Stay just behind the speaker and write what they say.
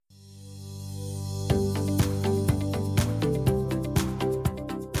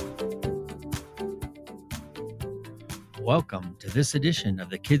Welcome to this edition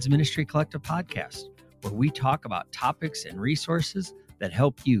of the Kids Ministry Collective podcast, where we talk about topics and resources that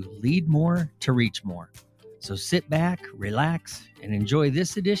help you lead more to reach more. So sit back, relax, and enjoy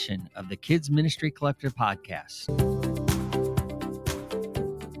this edition of the Kids Ministry Collective podcast.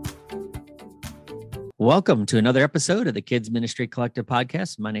 Welcome to another episode of the Kids Ministry Collective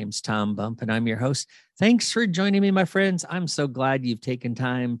podcast. My name's Tom Bump, and I'm your host. Thanks for joining me, my friends. I'm so glad you've taken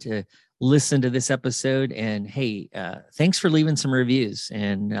time to listen to this episode. And hey, thanks for leaving some reviews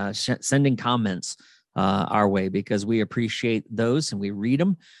and sending comments our way, because we appreciate those and we read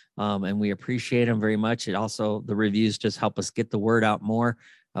them and we appreciate them very much. It also, the reviews just help us get the word out more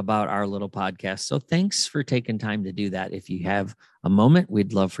about our little podcast. So thanks for taking time to do that. If you have a moment,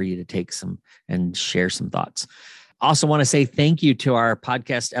 we'd love for you to take some and share some thoughts. Also want to say thank you to our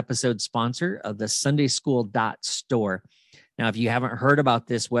podcast episode sponsor of the SundaySchool.store. Now, if you haven't heard about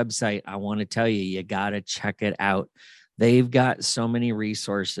this website, I want to tell you, you got to check it out. They've got so many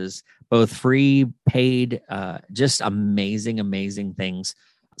resources, both free, paid, just amazing, amazing things.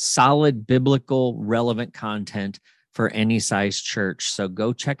 Solid, biblical, relevant content for any size church. So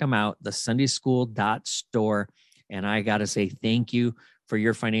go check them out, the SundaySchool.store. And I got to say thank you for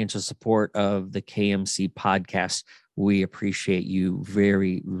your financial support of the KMC podcast. We appreciate you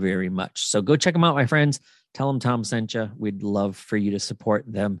very, very much. So go check them out, my friends. Tell them Tom sent you. We'd love for you to support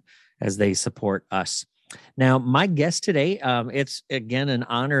them as they support us. Now, my guest today, it's again an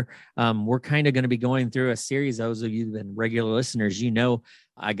honor. We're kind of going to be going through a series. Those of you who've been regular listeners, you know,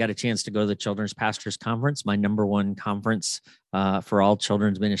 I got a chance to go to the Children's Pastors Conference, my number one conference for all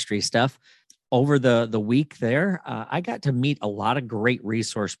children's ministry stuff. Over the week there, I got to meet a lot of great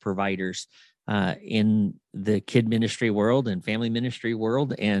resource providers in the kid ministry world and family ministry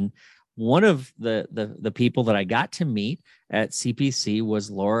world. And one of the people that I got to meet at CPC was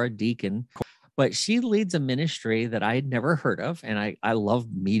Laura Deacon, but she leads a ministry that I had never heard of. And I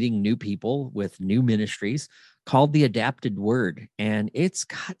love meeting new people with new ministries called The Adapted Word. And it's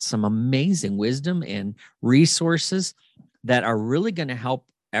got some amazing wisdom and resources that are really going to help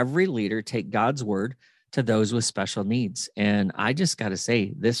every leader take God's word to those with special needs. And I just got to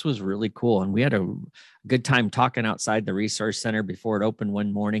say, this was really cool. And we had a good time talking outside the resource center before it opened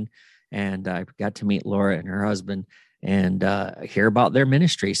one morning. And I got to meet Laura and her husband and hear about their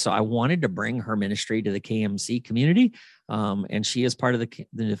ministry. So I wanted to bring her ministry to the KMC community. And she is part of the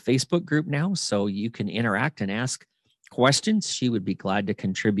Facebook group now. So you can interact and ask questions. She would be glad to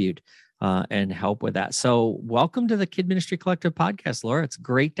contribute and help with that. So welcome to the Kid Ministry Collective podcast, Laura. It's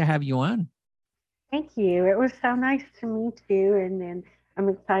great to have you on. Thank you. It was so nice to meet you. And then I'm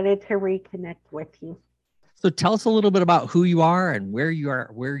excited to reconnect with you. So tell us a little bit about who you are and where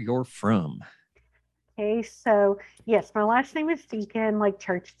you're from. Okay, so yes, my last name is Deacon, like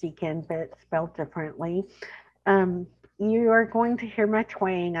church deacon, but spelled differently. You are going to hear my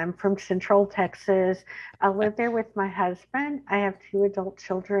twang. I'm from Central Texas. I live there with my husband. I have 2 adult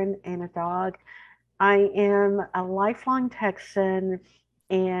children and a dog. I am a lifelong Texan,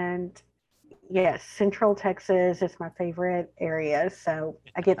 and yes, Central Texas is my favorite area, so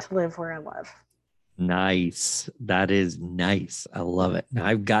I get to live where I love. Nice. That is nice. I love it. Now,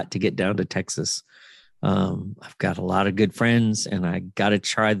 I've got to get down to Texas. I've got a lot of good friends, and I got to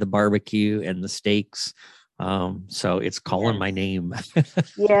try the barbecue and the steaks. So it's calling my name.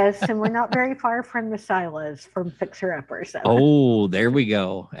 Yes, and we're not very far from the Silas from Fixer Upper. So. Oh, there we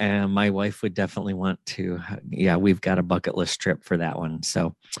go. And my wife would definitely want to. Yeah, we've got a bucket list trip for that one.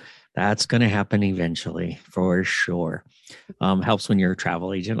 So that's going to happen eventually for sure. Helps when you're a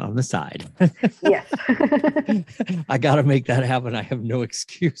travel agent on the side. Yes. I got to make that happen. I have no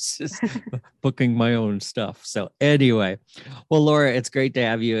excuses booking my own stuff. So anyway, well, Laura, it's great to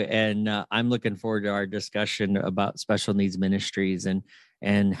have you. And I'm looking forward to our discussion about special needs ministries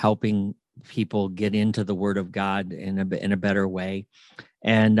and helping people get into the Word of God in a better way.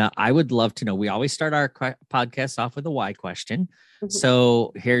 And I would love to know, we always start our podcast off with a why question. Mm-hmm.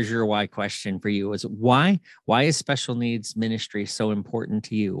 So here's your why question for you. Why is special needs ministry so important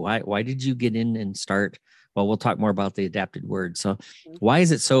to you? Why did you get in and start? Well, we'll talk more about the Adapted Word. So why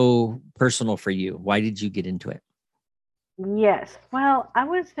is it so personal for you? Why did you get into it? Yes. Well, I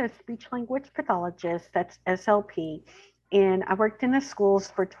was a speech language pathologist, that's SLP, and I worked in the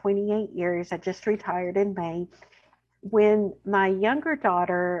schools for 28 years. I just retired in May. When my younger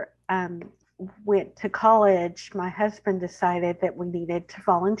daughter went to college, my husband decided that we needed to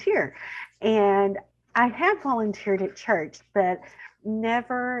volunteer. And I had volunteered at church, but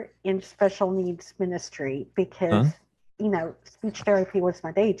never in special needs ministry because, speech therapy was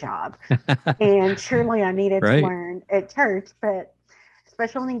my day job. And surely I needed to learn at church, but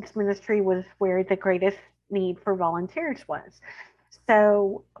special needs ministry was where the greatest need for volunteers was.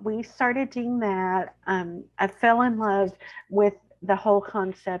 So we started doing that. I fell in love with the whole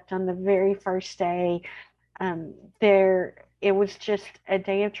concept on the very first day. It was just a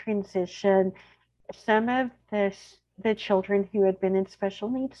day of transition. Some of the children who had been in special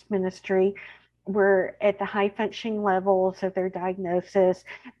needs ministry were at the high functioning levels of their diagnosis.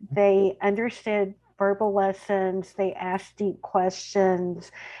 They understood verbal lessons, they asked deep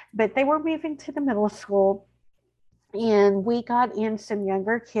questions, but they were moving to the middle school, and we got in some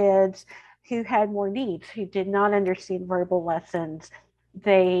younger kids who had more needs, who did not understand verbal lessons.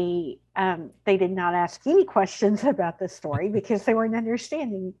 They did not ask any questions about the story because they weren't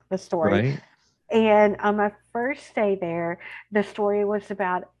understanding the story. Right. And on my first day there, the story was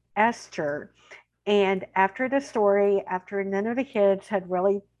about Esther. And after the story, after none of the kids had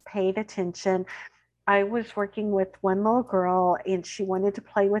really paid attention, I was working with one little girl and she wanted to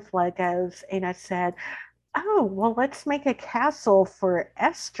play with Legos. And I said, oh, well, let's make a castle for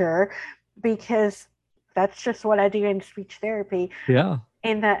Esther because that's just what I do in speech therapy. Yeah.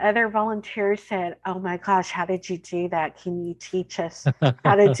 And the other volunteers said, oh my gosh, how did you do that? Can you teach us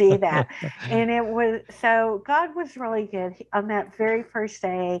how to do that? And it was so God was really good. On that very first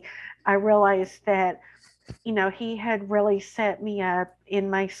day, I realized that, he had really set me up in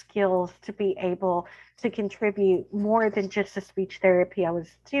my skills to be able to contribute more than just the speech therapy I was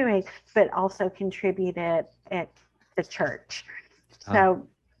doing, but also contribute it at the church. Oh, So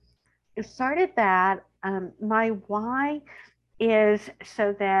it started that. My why is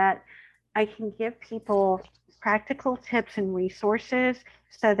so that I can give people practical tips and resources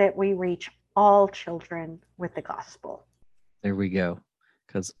so that we reach all children with the gospel. there we go.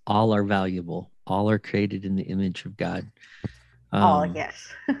 Because all are valuable. All are created in the image of God. All, Um, yes.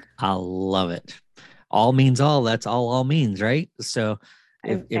 I love it. All means all. That's all means, right? So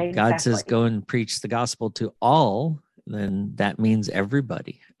if God says Exactly. go and preach the gospel to all, then that means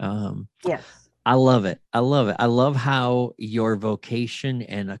everybody. Yes. I love it. I love it. I love how your vocation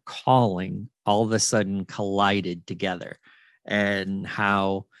and a calling all of a sudden collided together, and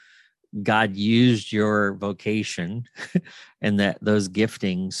how God used your vocation and that those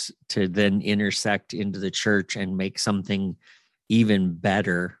giftings to then intersect into the church and make something even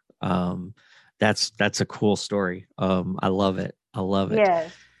better. That's a cool story. I love it. I love it.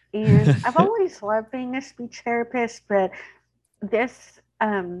 Yes. And I've always loved being a speech therapist, but this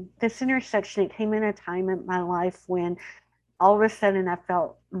intersection, it came in a time in my life when all of a sudden I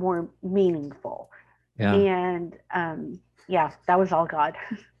felt more meaningful. Yeah. And yeah, that was all God.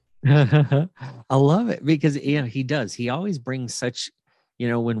 I love it because he does. He always brings such,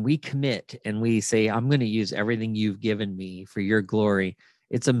 when we commit and we say, I'm going to use everything you've given me for your glory,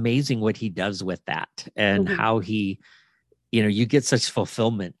 it's amazing what he does with that, and Mhm. how you get such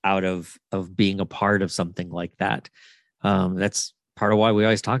fulfillment out of being a part of something like that. That's part of why we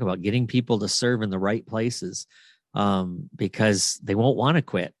always talk about getting people to serve in the right places, because they won't want to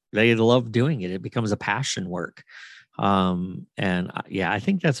quit. They love doing it. It becomes a passion work. And yeah, I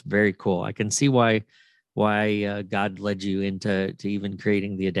think that's very cool. I can see why God led you into even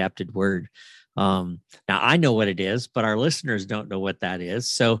creating the adapted word. Now I know what it is, but our listeners don't know what that is.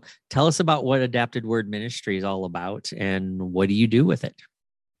 So tell us about what Adapted Word Ministry is all about, and what do you do with it?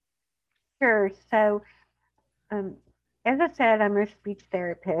 Sure. So, um, as I said, I'm a speech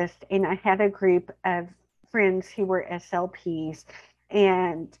therapist, and I had a group of friends who were SLPs,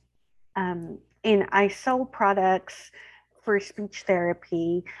 and and I sold products for speech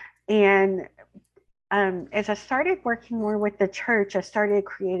therapy. And as I started working more with the church, I started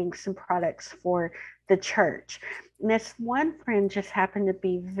creating some products for the church. And this one friend just happened to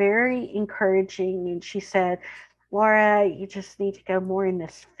be very encouraging, and she said, Laura, you just need to go more in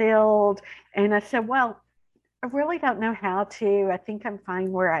this field. And I said, well, I really don't know how to. I think I'm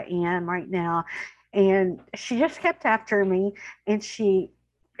fine where I am right now. And she just kept after me, and she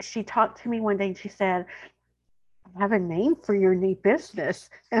talked to me one day and she said, I have a name for your new business.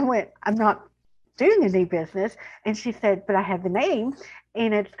 And I went, I'm not doing a new business. And she said, but I have the name,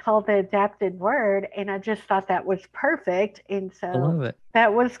 and it's called the Adapted Word. And I just thought that was perfect. And I so love it.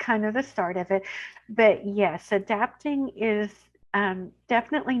 that was kind of the start of it. But yes, adapting is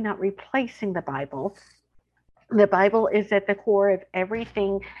definitely not replacing the Bible. The Bible is at the core of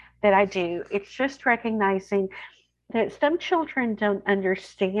everything that I do. It's just recognizing that some children don't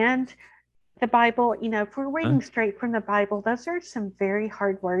understand the Bible. If we're Huh? reading straight from the Bible, those are some very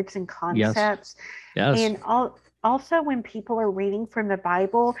hard words and Yes. concepts. Yes. And also, when people are reading from the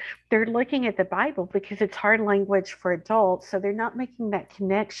Bible, they're looking at the Bible because it's hard language for adults. So they're not making that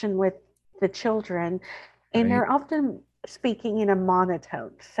connection with the children. And Right. they're often speaking in a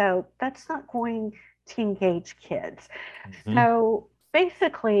monotone. So that's not going to engage kids. Mhm. So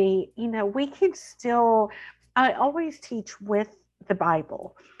basically, we can still, I always teach with the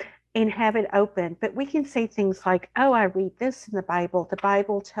Bible and have it open, but we can say things like, oh, I read this in the Bible. The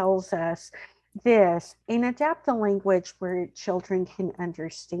Bible tells us this, and adapt the language where children can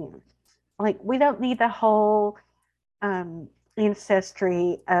understand. Like, we don't need the whole um,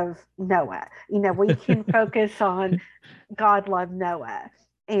 ancestry of Noah. We can focus on God loved Noah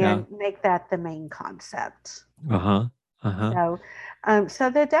Yeah. and make that the main concept. Uh-huh. Uh-huh. So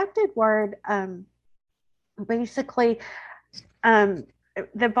the adapted word, basically, um,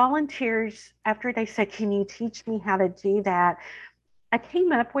 the volunteers, after they said, "Can you teach me how to do that?" I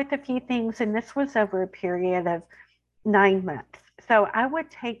came up with a few things, and this was over a period of 9 months. So I would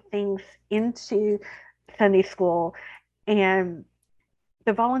take things into Sunday school, and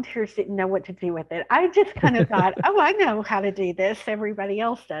the volunteers didn't know what to do with it. I just kind of thought, oh, I know how to do this. Everybody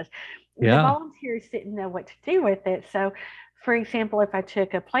else does. The Yeah. volunteers didn't know what to do with it. So, for example, if I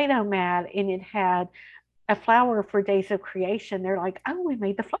took a Play-Doh mat and it had a flower for Days of Creation, they're like, oh, we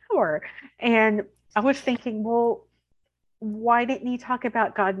made the flower. And I was thinking, well, why didn't you talk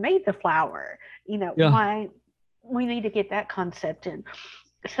about God made the flower? Yeah. Why we need to get that concept in.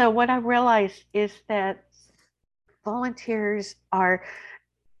 So, what I realized is that volunteers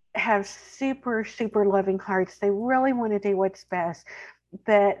have super, super loving hearts. They really want to do what's best,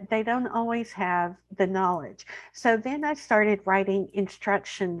 but they don't always have the knowledge. So then I started writing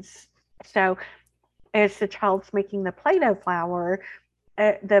instructions. So as the child's making the Play Doh flower,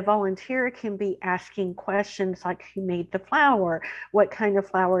 the volunteer can be asking questions like, who made the flower? What kind of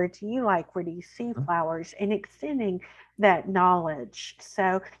flower do you like? Where do you see flowers? And extending that knowledge.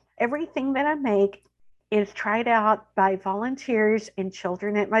 So everything that I make is tried out by volunteers and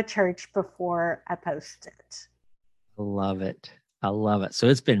children at my church before I post it. I love it. I love it. So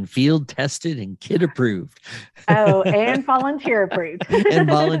it's been field tested and kid approved. Oh, and volunteer approved. And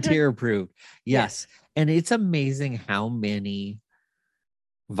volunteer approved. Yes. Yes. And it's amazing how many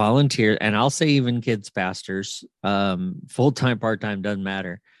volunteer, and I'll say even kids pastors, full-time, part-time, doesn't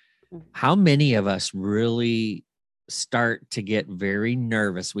matter. How many of us really start to get very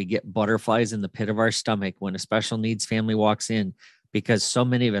nervous? We get butterflies in the pit of our stomach when a special needs family walks in because so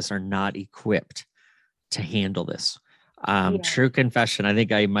many of us are not equipped to handle this. Yeah. True confession. I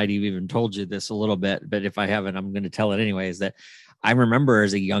think I might have even told you this a little bit, but if I haven't, I'm going to tell it anyways. That I remember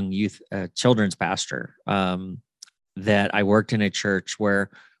as a young youth children's pastor, that I worked in a church where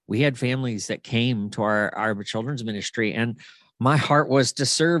we had families that came to our children's ministry, and my heart was to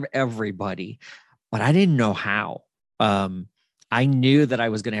serve everybody, but I didn't know how. I knew that I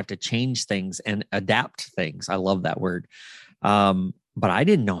was going to have to change things and adapt things. I love that word. But I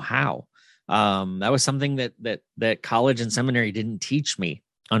didn't know how. That was something that college and seminary didn't teach me.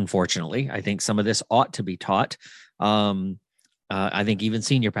 Unfortunately, I think some of this ought to be taught. I think even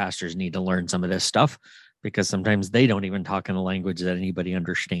senior pastors need to learn some of this stuff because sometimes they don't even talk in a language that anybody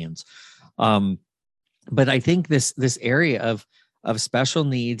understands. But I think this area of special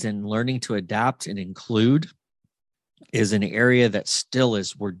needs and learning to adapt and include is an area that still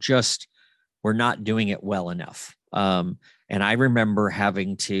is we're not doing it well enough. And I remember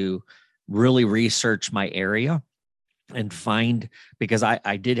having to really research my area and find, because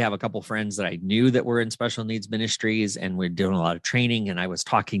I did have a couple friends that I knew that were in special needs ministries and we're doing a lot of training, and I was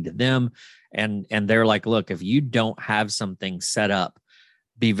talking to them and they're like, look, if you don't have something set up,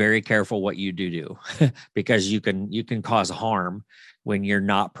 be very careful what you do because you can cause harm when you're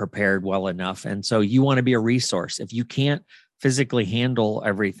not prepared well enough. And so you want to be a resource. If you can't physically handle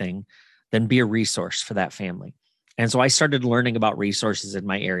everything, then be a resource for that family. And so I started learning about resources in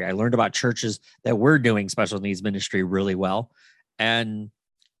my area. I learned about churches that were doing special needs ministry really well, and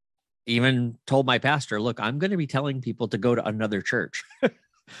even told my pastor, look, I'm going to be telling people to go to another church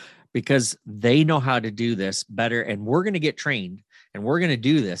because they know how to do this better. And we're going to get trained and we're going to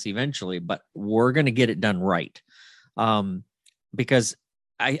do this eventually, but we're going to get it done right. Because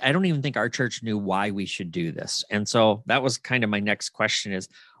I don't even think our church knew why we should do this. And so that was kind of my next question is,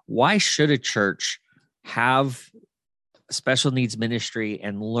 why should a church have special needs ministry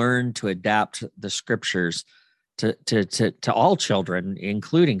and learn to adapt the scriptures to all children,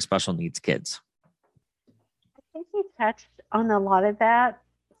 including special needs kids? I think you touched on a lot of that.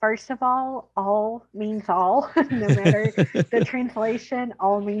 First of all means all, no matter the translation,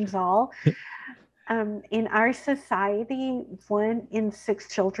 all means all. In our society, 1 in 6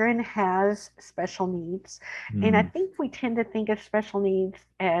 children has special needs. And I think we tend to think of special needs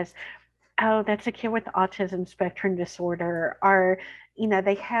as, oh, that's a kid with autism spectrum disorder, or,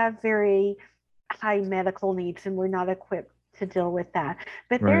 they have very high medical needs and we're not equipped to deal with that.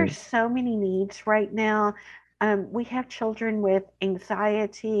 But there's Right. so many needs right now. We have children with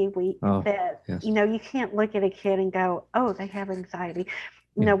anxiety. We Oh, that yes. you can't look at a kid and go, oh, they have anxiety.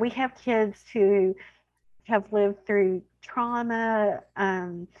 Yeah. We have kids who have lived through trauma.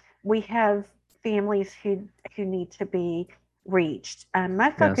 We have families who need to be reached.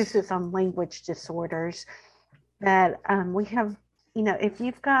 My focus Yes. is on language disorders. That we have, if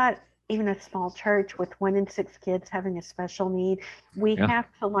you've got even a small church with 1 in 6 kids having a special need, we Yeah. have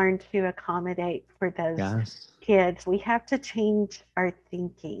to learn to accommodate for those Yes. kids. We have to change our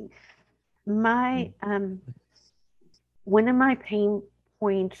thinking. My Mm. One of my pain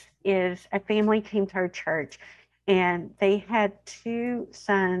points is a family came to our church and they had 2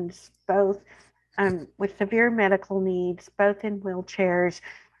 sons, both with severe medical needs, both in wheelchairs,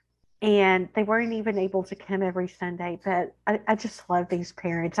 and they weren't even able to come every Sunday. But I just love these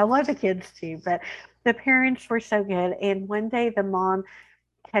parents. I love the kids too, but the parents were so good. And one day the mom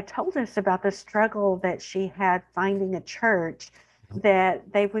had told us about the struggle that she had finding a church, that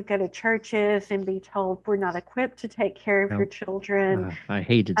they would go to churches and be told, we're not equipped to take care of your No, children. I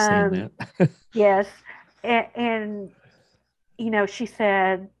hated saying Um, that. yes. And she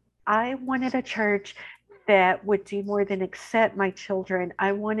said, I wanted a church that would do more than accept my children.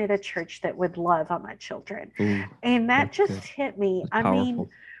 I wanted a church that would love on my children. Ooh, And that that's just good. hit me. That's I mean, powerful.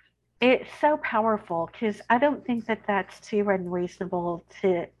 it's so powerful because I don't think that that's too unreasonable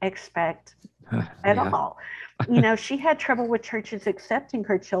to expect at Yeah. all. She had trouble with churches accepting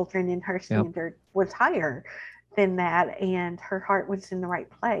her children, and her Yep. standard was higher than that, and her heart was in the right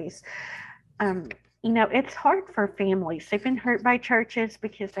place. Um, it's hard for families. They've been hurt by churches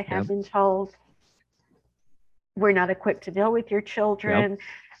because they have Yep. been told, we're not equipped to deal with your Yep. children.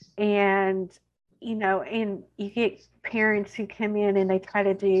 And you get parents who come in and they try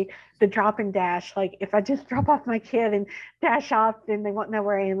to do the drop and dash. Like, if I just drop off my kid and dash off, then they won't know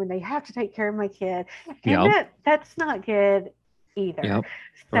where I am and they have to take care of my kid. And Yep. that's not good either. Yep.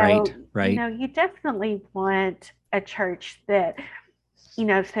 Right. So, Right. you definitely want a church that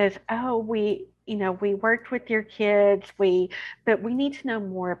says, oh, we worked with your kids, but we need to know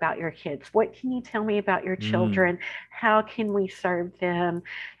more about your kids. What can you tell me about your Mm. children? How can we serve them?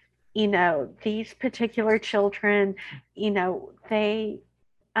 These particular children, they,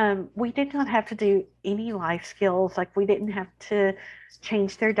 we did not have to do any life skills. Like, we didn't have to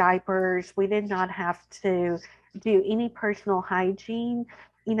change their diapers. We did not have to do any personal hygiene.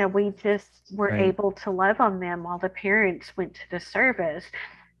 We just were Right. able to love on them while the parents went to the service.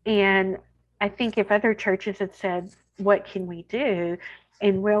 And I think if other churches had said, what can we do?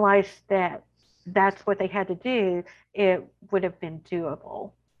 And realized that that's what they had to do, it would have been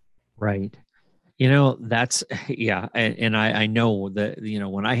doable. Right. That's yeah. And I know that,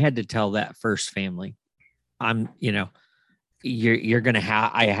 when I had to tell that first family, I'm, you're gonna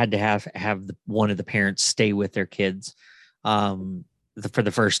have I had to have one of the parents stay with their kids for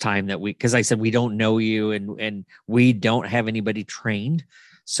the first time that because I said we don't know you and we don't have anybody trained.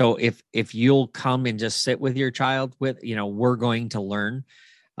 So if you'll come and just sit with your child we're going to learn.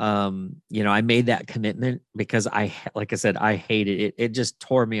 I made that commitment because like I said, I hated it. It just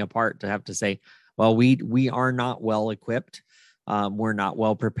tore me apart to have to say, well, we are not well equipped. We're not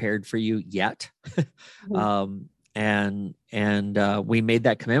well prepared for you yet. Mhm. um, and we made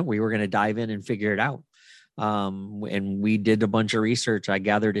that commitment. We were going to dive in and figure it out. And we did a bunch of research. I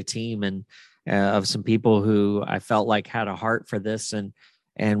gathered a team and of some people who I felt like had a heart for this,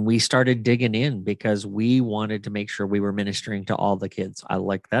 and we started digging in because we wanted to make sure we were ministering to all the kids. I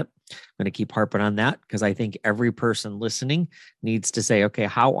like that. I'm going to keep harping on that because I think every person listening needs to say, okay,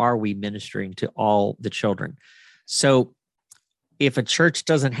 how are we ministering to all the children? So if a church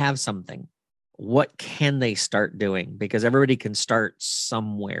doesn't have something, what can they start doing? Because everybody can start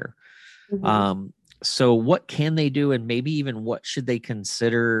somewhere. Mhm. Um, so what can they do, and maybe even what should they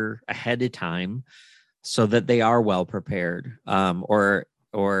consider ahead of time so that they are well prepared,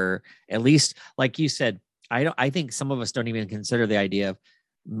 or at least, like you said, I think some of us don't even consider the idea of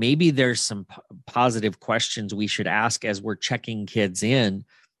maybe there's some positive questions we should ask as we're checking kids in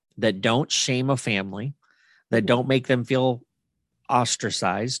that don't shame a family, that Mhm. don't make them feel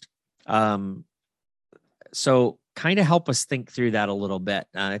ostracized. Um, so kind of help us think through that a little bit.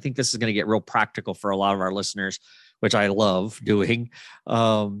 I think this is going to get real practical for a lot of our listeners, which I love doing.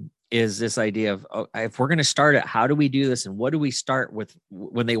 Is this idea of if we're going to start it, how do we do this, and what do we start with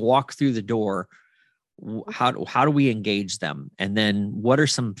when they walk through the door? How do we engage them, and then what are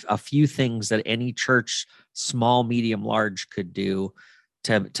a few things that any church, small, medium, large, could do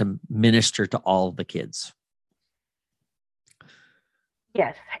to minister to all the kids?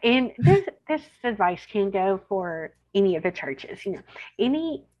 Yes, and this advice can go for any of the churches,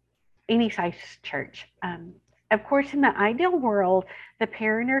 any size church. Of course, in the ideal world, the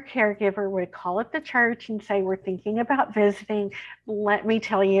parent or caregiver would call up the church and say, "We're thinking about visiting. Let me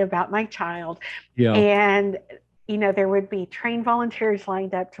tell you about my child." Yeah. And, there would be trained volunteers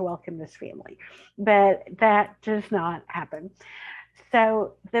lined up to welcome this family. But that does not happen.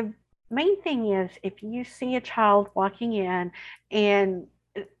 So the main thing is if you see a child walking in and,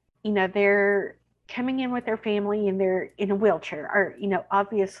 they're coming in with their family and they're in a wheelchair, or,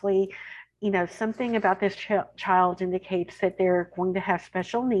 obviously, something about this child indicates that they're going to have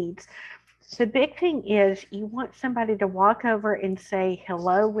special needs. The big thing is you want somebody to walk over and say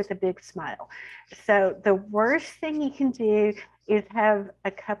hello with a big smile. So the worst thing you can do is have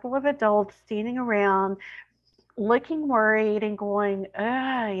a couple of adults standing around looking worried and going, oh,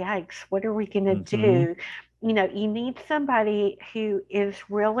 yikes, what are we going to do? You need somebody who's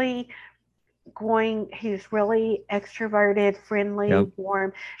really extroverted, friendly, Yep.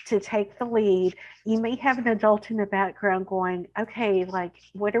 warm, to take the lead. You may have an adult in the background going, okay, like,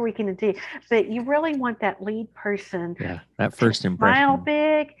 what are we going to do? But you really want that lead person That to first smile impression.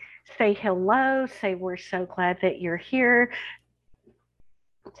 big, say hello, say, we're so glad that you're here.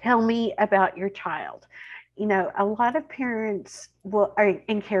 Tell me about your child. A lot of parents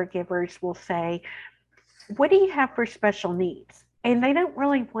and caregivers will say, what do you have for special needs? And they don't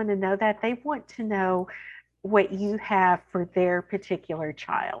really want to know that. They want to know what you have for their particular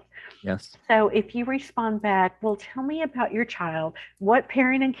child. Yes. So if you respond back, well, tell me about your child. What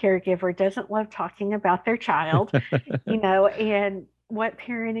parent and caregiver doesn't love talking about their child? And what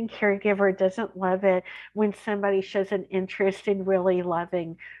parent and caregiver doesn't love it when somebody shows an interest in really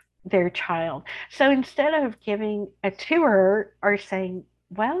loving their child? So instead of giving a tour or saying,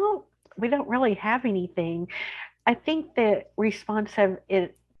 well, we don't really have anything, I think the response of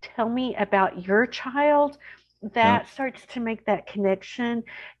it, tell me about your child, Yep. that starts to make that connection.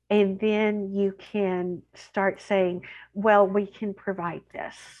 And then you can start saying, well, we can provide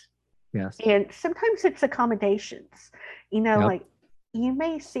this. Yes. And sometimes it's accommodations, Yep. like you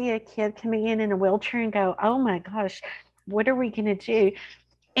may see a kid coming in a wheelchair and go, oh my gosh, what are we going to do?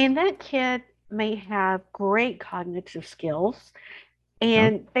 And that kid may have great cognitive skills Yep.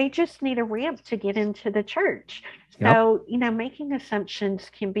 and they just need a ramp to get into the church. Yep. So, making assumptions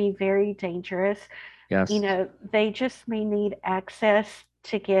can be very dangerous. Yes. They just may need access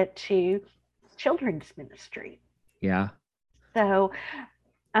to get to children's ministry. Yeah. So,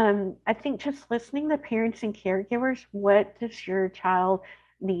 I think just listening to parents and caregivers, what does your child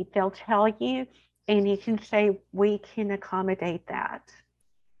need? They'll tell you, and you can say, we can accommodate that.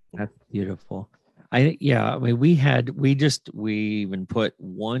 That's beautiful. I mean, we even put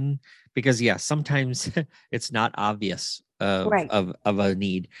one because sometimes it's not obvious Right. of a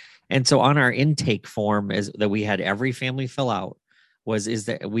need. And so on our intake form is that we had every family fill out is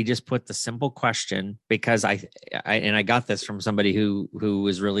that we just put the simple question because I got this from somebody who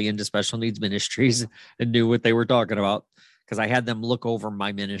was really into special needs ministries and knew what they were talking about because I had them look over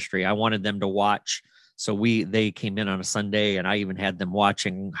my ministry. I wanted them to watch. So they came in on a Sunday and I even had them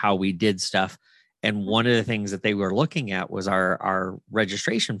watching how we did stuff. And one of the things that they were looking at was our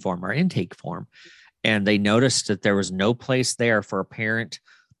registration form, our intake form. And they noticed that there was no place there for a parent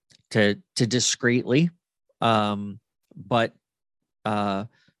to discreetly, but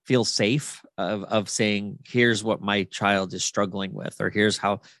feel safe of saying, here's what my child is struggling with, or here's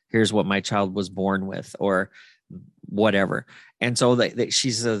what my child was born with, or whatever. And so she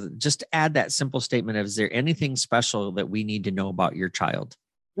says, just add that simple statement of, is there anything special that we need to know about your child?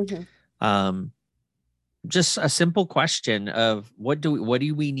 Mm-hmm. Just a simple question of what do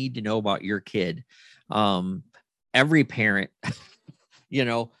we need to know about your kid? Every parent,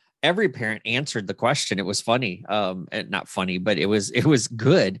 every parent answered the question. It was funny, and not funny, but it was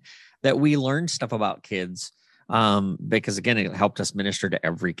good that we learned stuff about kids, because again, it helped us minister to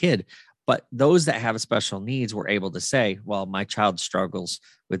every kid. But those that have special needs were able to say, well, my child struggles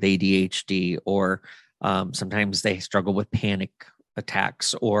with ADHD, or sometimes they struggle with panic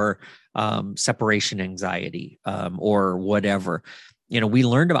attacks, or separation anxiety, or whatever. We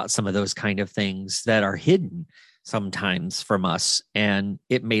learned about some of those kind of things that are hidden sometimes from us, and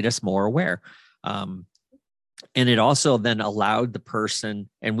it made us more aware. And it also then allowed the person,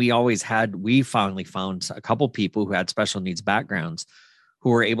 and we finally found a couple people who had special needs backgrounds who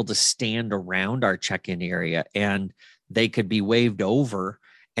were able to stand around our check-in area, and they could be waved over,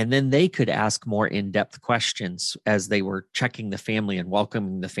 and then they could ask more in-depth questions as they were checking the family and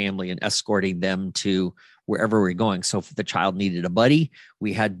welcoming the family and escorting them to wherever we're going. So if the child needed a buddy,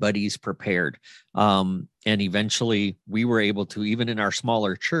 we had buddies prepared. And eventually we were able to, even in our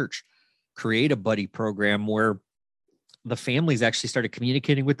smaller church, create a buddy program where the families actually started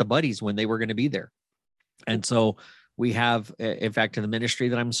communicating with the buddies when they were going to be there. And so we have, in fact, in the ministry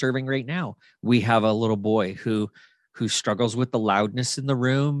that I'm serving right now, we have a little boy who struggles with the loudness in the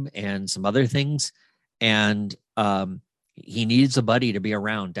room and some other things. And he needs a buddy to be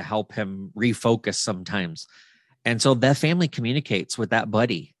around to help him refocus sometimes. And so that family communicates with that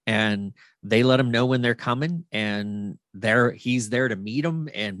buddy, and they let him know when they're coming, and he's there to meet them.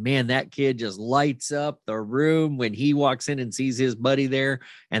 And man, that kid just lights up the room when he walks in and sees his buddy there,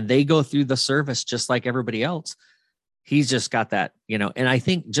 and they go through the service just like everybody else. He's just got that, and I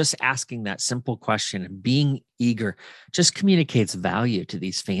think just asking that simple question and being eager just communicates value to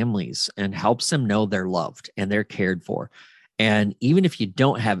these families and helps them know they're loved and they're cared for. And even if you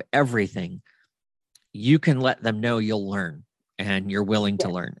don't have everything, you can let them know you'll learn, and you're willing to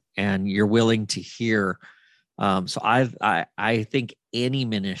learn, and you're willing to hear. So I think any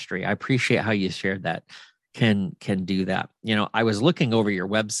ministry, I appreciate how you shared that, can do that. I was looking over your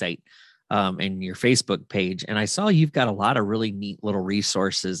website and your Facebook page, and I saw you've got a lot of really neat little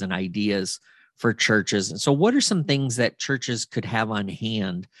resources and ideas for churches. And so what are some things that churches could have on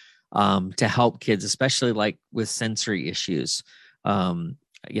hand to help kids, especially like with sensory issues?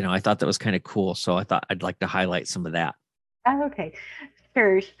 I thought that was kind of cool. So I thought I'd like to highlight some of that. Oh, okay,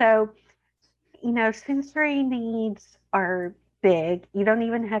 sure. So, sensory needs are big. You don't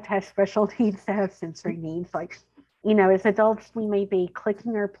even have to have special needs to have sensory needs. Like, as adults, we may be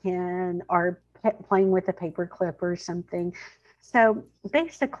clicking our pen or playing with a paper clip or something. So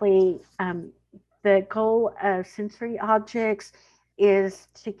basically, the goal of sensory objects is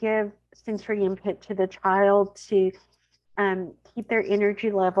to give sensory input to the child to keep their energy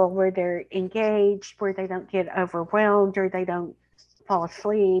level where they're engaged, where they don't get overwhelmed or they don't fall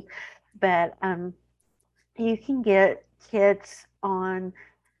asleep. But you can get kits on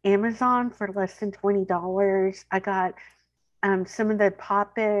Amazon for less than $20. I got some of the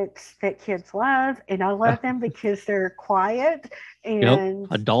Poppets that kids love, and I love them because they're quiet, and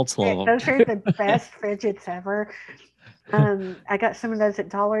adults love them. Those are the best fidgets ever. I got some of those at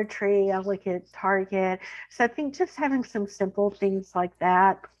Dollar Tree. I look at Target. So I think just having some simple things like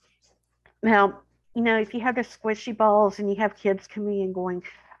that. Now, if you have the squishy balls and you have kids coming and going,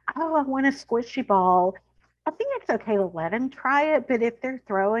 oh, I want a squishy ball, I think it's okay to let them try it. But if they're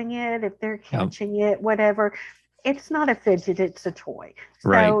throwing it, if they're catching it, whatever, it's not a fidget, it's a toy.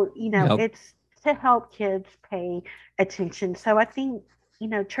 Right. So, it's to help kids pay attention. So I think,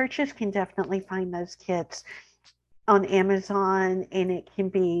 churches can definitely find those kits on Amazon, and it can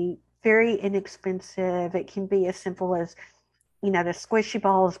be very inexpensive. It can be as simple as, the squishy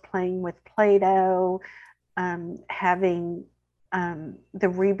balls, playing with Play-Doh, having the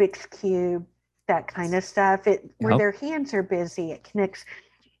Rubik's Cube, that kind of stuff. Where their hands are busy, it connects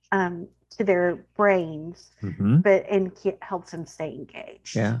to their brains, and helps them stay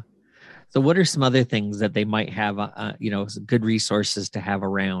engaged. Yeah. So what are some other things that they might have, good resources to have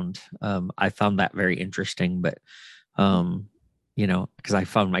around? I found that very interesting, but, because I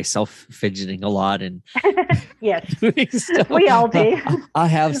found myself fidgeting a lot and yes, we all do. I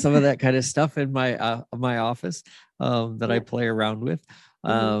have some of that kind of stuff in my office that I play around with.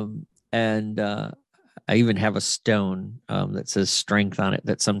 And I even have a stone that says strength on it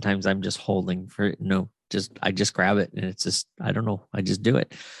that sometimes I'm just holding for, I just grab it and it's just, I don't know, I just do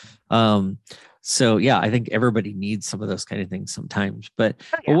it. So yeah, I think everybody needs some of those kind of things sometimes, but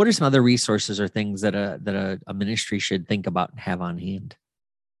what are some other resources or things that a ministry should think about and have on hand?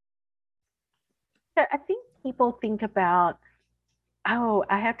 So I think people think about, oh,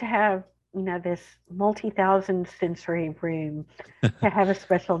 I have to have, this multi-thousand sensory room to have a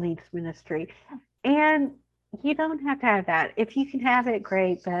special needs ministry. And you don't have to have that. If you can have it,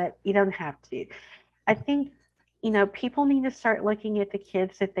 great, but you don't have to. I think, people need to start looking at the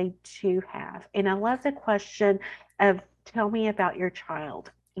kids that they do have. And I love the question of, tell me about your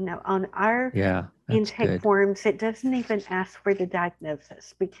child. On our intake forms, it doesn't even ask for the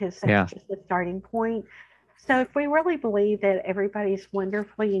diagnosis because that's just the starting point. So if we really believe that everybody's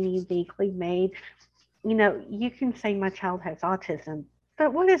wonderfully and uniquely made, you can say my child has autism.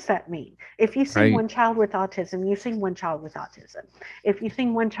 But what does that mean? If you see one child with autism, you've seen one child with autism. If you've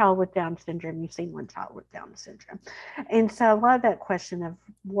seen one child with Down syndrome, you've seen one child with Down syndrome. And so I love that question of,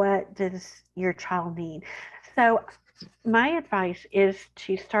 what does your child need? So my advice is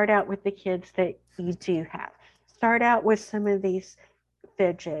to start out with the kids that you do have. Start out with some of these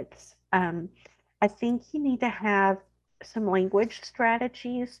fidgets. I think you need to have some language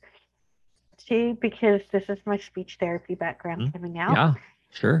strategies too, because this is my speech therapy background coming out. Yeah,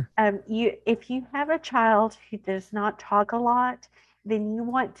 sure. If you have a child who does not talk a lot, then you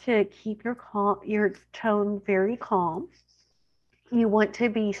want to keep your tone very calm. You want to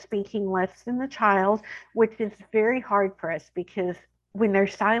be speaking less than the child, which is very hard for us because when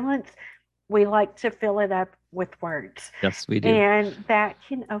there's silence, we like to fill it up with words. Yes, we do. And that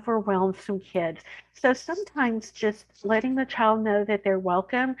can overwhelm some kids. So sometimes just letting the child know that they're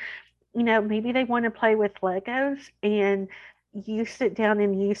welcome, maybe they want to play with Legos and you sit down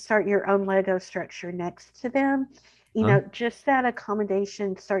and you start your own Lego structure next to them. Just that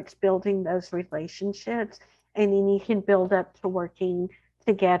accommodation starts building those relationships, and then you can build up to working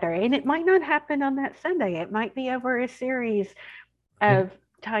together. And it might not happen on that Sunday, it might be over a series of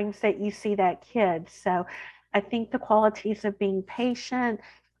times that you see that kid. So I think the qualities of being patient,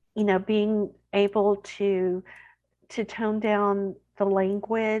 being able to tone down the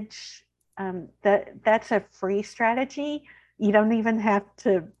language, that's a free strategy. You don't even have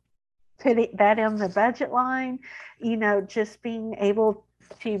to put that in the budget line. Just being able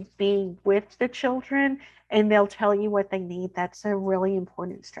to be with the children and they'll tell you what they need. That's a really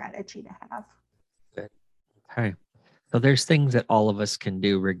important strategy to have. Good. Okay. So there's things that all of us can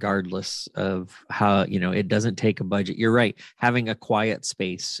do regardless of how, it doesn't take a budget. You're right. Having a quiet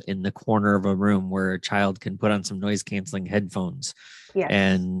space in the corner of a room where a child can put on some noise canceling headphones. Yes.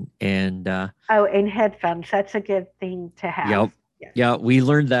 And and headphones. That's a good thing to have. Yep. Yes. Yeah, we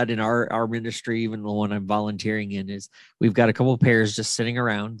learned that in our ministry, even the one I'm volunteering in, is we've got a couple of pairs just sitting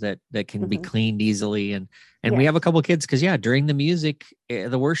around that can be cleaned easily. And we have a couple of kids because during the music,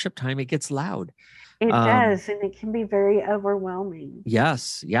 the worship time, it gets loud. It does, and it can be very overwhelming.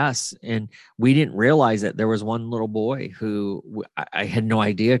 Yes. And we didn't realize that there was one little boy who I had no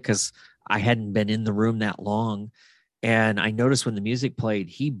idea because I hadn't been in the room that long. And I noticed when the music played,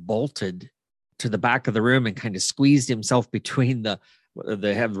 he bolted to the back of the room and kind of squeezed himself between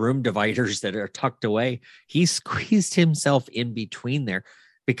they have room dividers that are tucked away. He squeezed himself in between there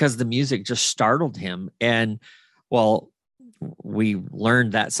because the music just startled him. And we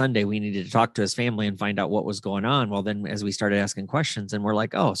learned that Sunday we needed to talk to his family and find out what was going on. Well, then as we started asking questions and we're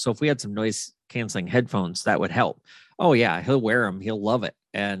like, oh, so if we had some noise canceling headphones, that would help. Oh yeah, he'll wear them. He'll love it.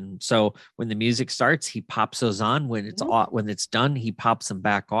 And so when the music starts, he pops those on. When it's done, he pops them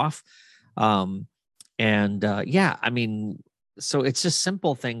back off. So it's just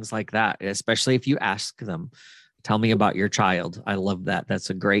simple things like that, especially if you ask them, tell me about your child. I love that. That's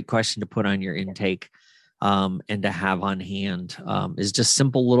a great question to put on your intake. And to have on hand is just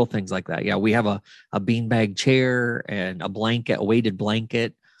simple little things like that. Yeah, we have a beanbag chair and a weighted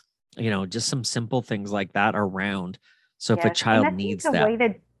blanket, just some simple things like that around. So if a child needs that. The way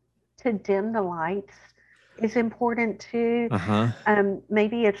to dim the lights is important too.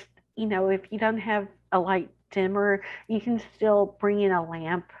 Maybe it's, if you don't have a light dimmer, you can still bring in a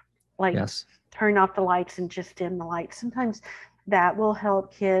lamp, turn off the lights and just dim the lights. Sometimes that will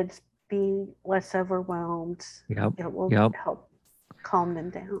help kids be less overwhelmed. It will help calm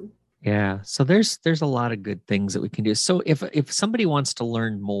them down. Yeah. So there's a lot of good things that we can do. So if somebody wants to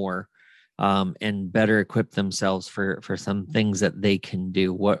learn more and better equip themselves for some things that they can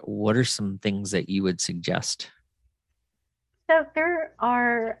do, what are some things that you would suggest? So there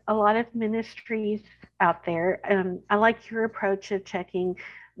are a lot of ministries out there. I like your approach of checking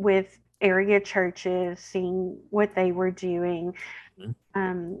with area churches, seeing what they were doing.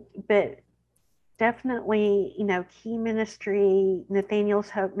 But definitely, Key Ministry, Nathaniel's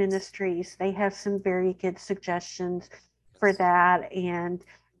Hope Ministries, they have some very good suggestions for that. And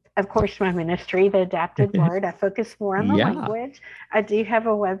of course, my ministry, the Adapted Word, I focus more on the language. I do have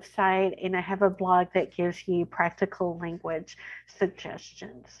a website and I have a blog that gives you practical language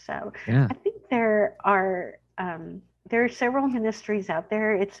suggestions. So I think there are several ministries out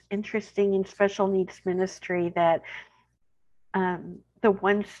there. It's interesting in special needs ministry that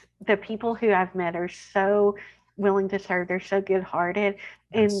the people who I've met are so willing to serve. They're so good-hearted,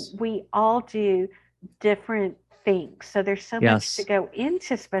 and we all do different things. So there's so much to go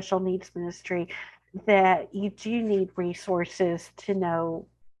into special needs ministry that you do need resources to know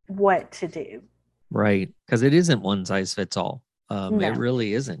what to do. Right, because it isn't one size fits all. No. It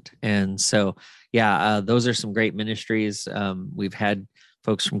really isn't. And so, those are some great ministries. We've had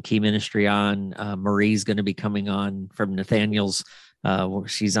folks from Key Ministry on. Marie's going to be coming on from Nathaniel's.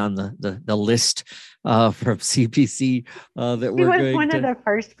 She's on the list from CPC that she was one of the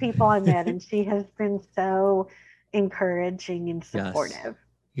first people I met, and she has been so encouraging and supportive.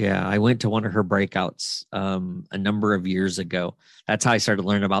 Yeah, I went to one of her breakouts a number of years ago. That's how I started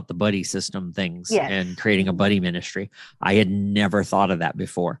learning about the buddy system things and creating a buddy ministry. I had never thought of that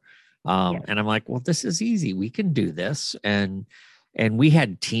before. And I'm like, well, this is easy. We can do this. And we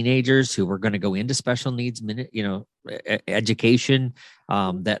had teenagers who were going to go into special needs education,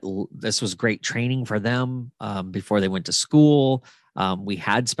 this was great training for them before they went to school. We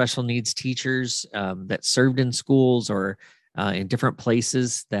had special needs teachers that served in schools or in different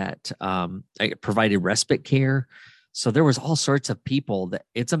places that provided respite care. So there was all sorts of people that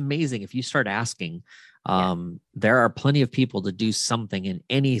it's amazing if you start asking. There are plenty of people to do something in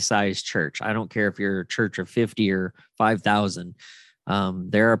any size church. I don't care if you're a church of 50 or 5,000.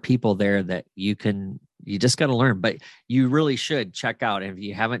 There are people there that you just got to learn, but you really should check out. And if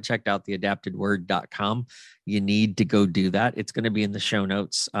you haven't checked out theadaptedword.com, you need to go do that. It's going to be in the show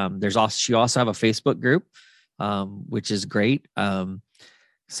notes. You also have a Facebook group, which is great.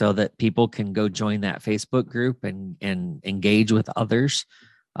 So that people can go join that Facebook group and engage with others.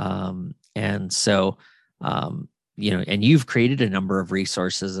 And you've created a number of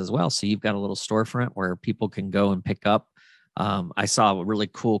resources as well. So you've got a little storefront where people can go and pick up. I saw a really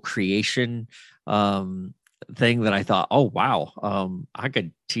cool creation thing that I thought, oh, wow, I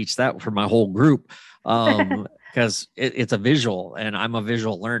could teach that for my whole group because it's a visual and I'm a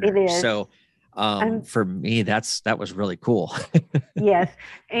visual learner. It is. So for me, that was really cool. Yes.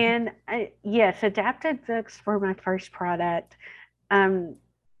 And yes, Adapted Books were my first product.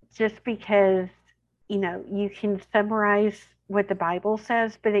 Just because, you can summarize what the Bible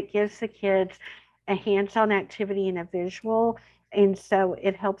says, but it gives the kids a hands-on activity and a visual. And so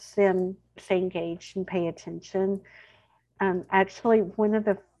it helps them stay engaged and pay attention. Actually, one of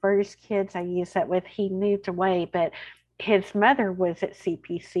the first kids I used that with, he moved away, but his mother was at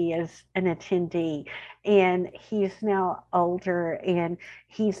CPC as an attendee, and he's now older and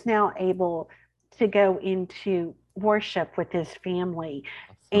he's now able to go into worship with his family.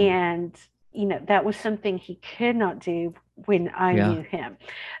 Awesome. And, that was something he could not do when I knew him.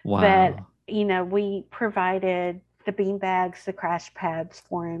 Wow. But, we provided the bean bags, the crash pads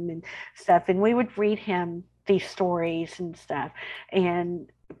for him and stuff. And we would read him these stories and stuff. And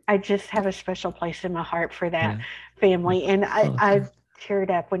I just have a special place in my heart for that family. And I teared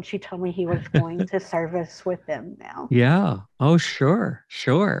up when she told me he was going to service with them now. Yeah. Oh, sure.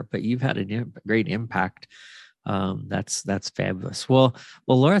 But you've had a great impact. That's fabulous. Well,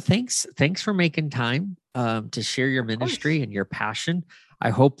 Laura, thanks for making time to share your ministry and your passion. I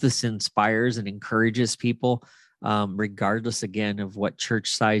hope this inspires and encourages people, regardless again of what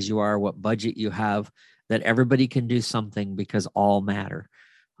church size you are, what budget you have, that everybody can do something because all matter.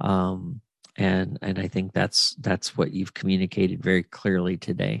 And I think that's what you've communicated very clearly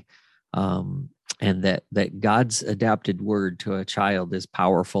today. And that God's adapted word to a child is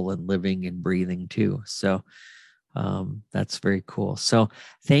powerful and living and breathing too. So that's very cool. So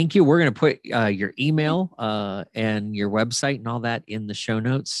thank you. We're going to put your email and your website and all that in the show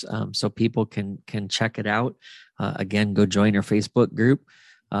notes so people can check it out. Again, go join our Facebook group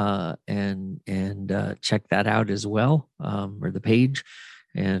and check that out as well, or the page.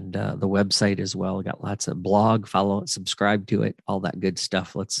 And the website as well. We got lots of blog, follow it, subscribe to it, all that good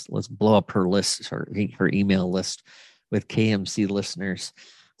stuff. Let's blow up her list or her email list with KMC listeners.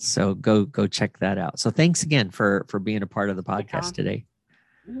 So go check that out. So thanks again for being a part of the podcast today.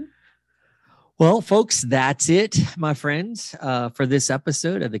 Mm-hmm. Well, folks, that's it, my friends, for this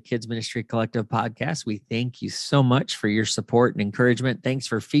episode of the Kids Ministry Collective podcast. We thank you so much for your support and encouragement. Thanks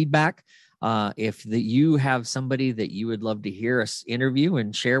for feedback. If you have somebody that you would love to hear us interview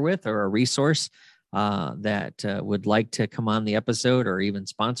and share with, or a resource that would like to come on the episode or even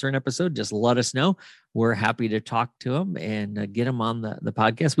sponsor an episode, just let us know. We're happy to talk to them and get them on the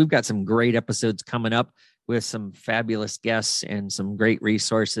podcast. We've got some great episodes coming up with some fabulous guests and some great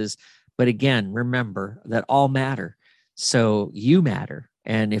resources. But again, remember that all matter. So you matter.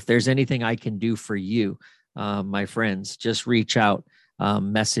 And if there's anything I can do for you, my friends, just reach out.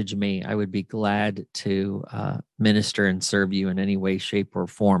 Message me. I would be glad to minister and serve you in any way, shape, or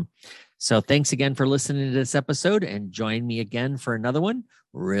form. So thanks again for listening to this episode, and join me again for another one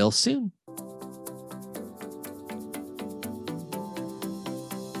real soon.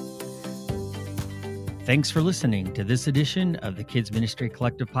 Thanks for listening to this edition of the Kids Ministry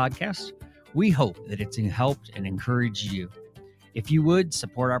Collective podcast. We hope that it's helped and encouraged you. If you would,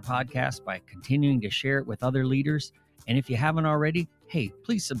 support our podcast by continuing to share it with other leaders. And if you haven't already, hey,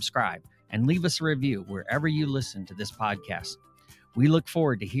 please subscribe and leave us a review wherever you listen to this podcast. We look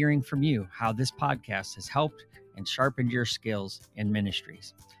forward to hearing from you how this podcast has helped and sharpened your skills in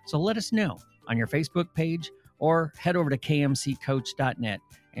ministries. So let us know on your Facebook page or head over to kmccoach.net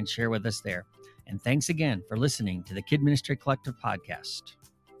and share with us there. And thanks again for listening to the Kid Ministry Collective podcast.